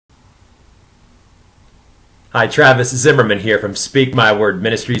Hi, Travis Zimmerman here from Speak My Word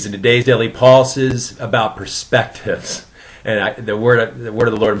Ministries, and today's Daily Pulse is about perspectives. And the word of the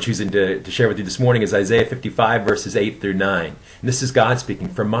Lord I'm choosing to share with you this morning is Isaiah 55, verses 8 through 9. And this is God speaking.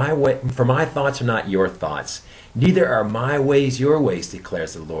 For my thoughts are not your thoughts, neither are my ways your ways,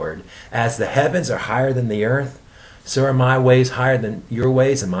 declares the Lord. As the heavens are higher than the earth, so are my ways higher than your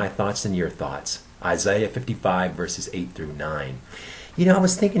ways, and my thoughts than your thoughts. Isaiah 55, verses 8 through 9. I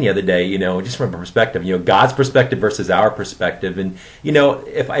was thinking the other day, just from a perspective, God's perspective versus our perspective. And,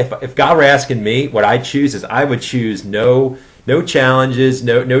 if God were asking me, what I choose is I would choose no challenges,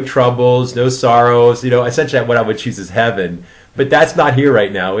 no troubles, no sorrows. Essentially what I would choose is heaven. But that's not here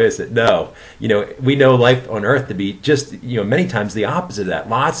right now, is it? No. We know life on earth to be just, many times the opposite of that.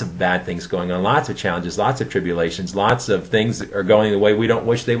 Lots of bad things going on, lots of challenges, lots of tribulations, lots of things that are going the way we don't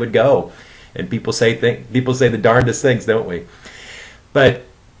wish they would go. And people say the darndest things, don't we? But,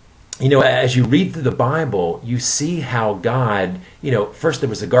 as you read through the Bible, you see how God, first there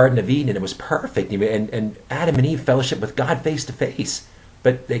was the Garden of Eden and it was perfect. And Adam and Eve fellowship with God face to face.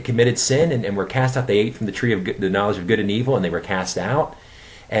 But they committed sin and were cast out. They ate from the tree of the knowledge of good and evil, and they were cast out.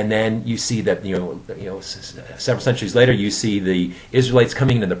 And then you see that, several centuries later, you see the Israelites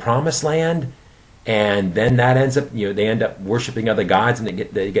coming into the promised land. And then that ends up, they end up worshiping other gods and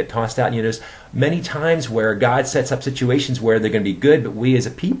they get tossed out. There's many times where God sets up situations where they're going to be good, but we as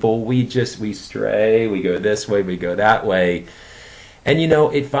a people, we stray, we go this way, we go that way. And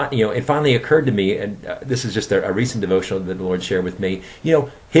it finally occurred to me, and this is just a recent devotional that the Lord shared with me.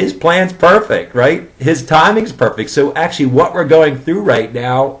 His plan's perfect, right? His timing's perfect. So actually, what we're going through right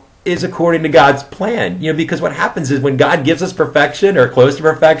now is according to God's plan. Because what happens is when God gives us perfection or close to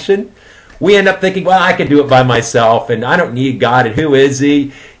perfection, we end up thinking, well, I can do it by myself, and I don't need God, and who is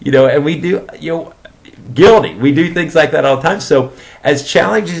He? And we do, guilty. We do things like that all the time. So as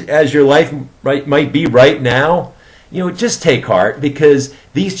challenging as your life might be right now, just take heart, because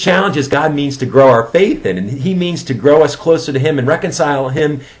these challenges God means to grow our faith in, and He means to grow us closer to Him and reconcile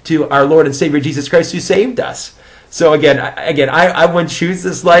Him to our Lord and Savior Jesus Christ, who saved us. So again, I wouldn't choose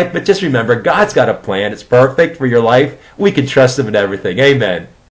this life, but just remember, God's got a plan. It's perfect for your life. We can trust Him in everything. Amen.